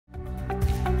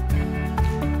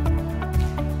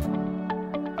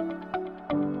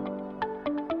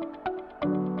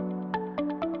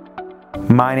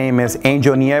My name is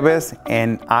Angel Nieves,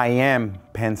 and I am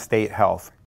Penn State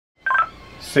Health.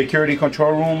 Security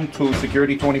control room to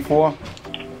security 24.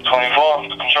 24,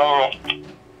 the control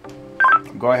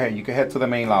room. Go ahead, you can head to the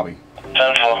main lobby.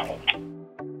 10th floor.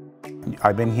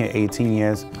 I've been here 18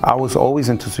 years. I was always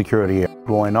into security.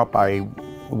 Growing up, I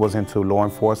was into law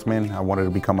enforcement. I wanted to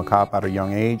become a cop at a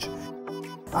young age.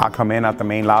 I come in at the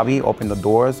main lobby, open the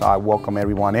doors, I welcome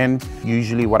everyone in.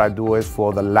 Usually what I do is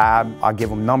for the lab, I give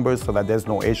them numbers so that there's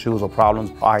no issues or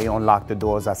problems. I unlock the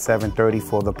doors at 7:30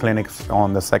 for the clinics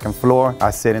on the second floor.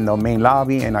 I sit in the main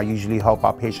lobby and I usually help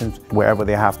our patients wherever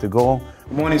they have to go.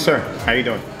 Good morning, sir. How you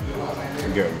doing?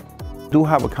 Good. I do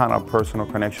have a kind of personal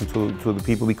connection to the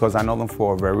people because I know them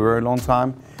for a very, very long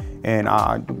time. And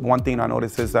one thing I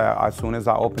notice is that as soon as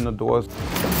I open the doors,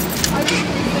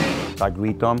 I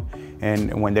greet them.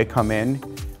 And when they come in,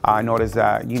 I notice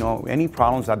that, you know, any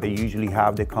problems that they usually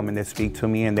have, they come and they speak to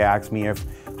me and they ask me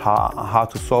how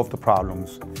to solve the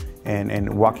problems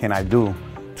and what can I do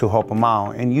to help them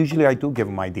out. And usually I do give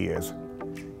them ideas.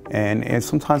 And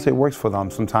sometimes it works for them.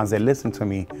 Sometimes they listen to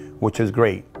me, which is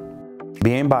great.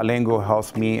 Being bilingual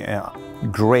helps me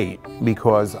great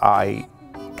because I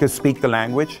could speak the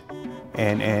language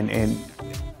and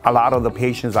a lot of the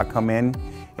patients that come in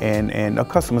and the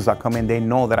customers that come in, they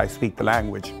know that I speak the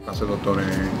language.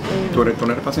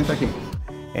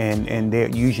 And they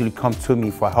usually come to me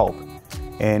for help.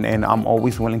 And I'm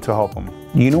always willing to help them.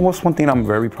 You know what's one thing I'm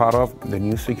very proud of? The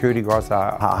new security guards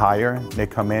I hire, they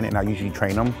come in and I usually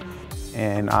train them.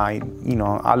 And I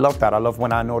love that. I love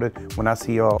when I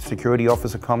see a security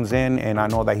officer comes in and I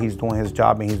know that he's doing his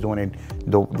job and he's doing it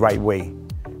the right way.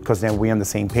 Because then we're on the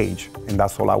same page, and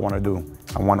that's all I want to do.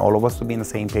 I want all of us to be on the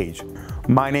same page.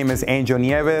 My name is Angel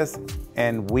Nieves,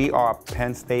 and we are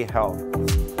Penn State Health.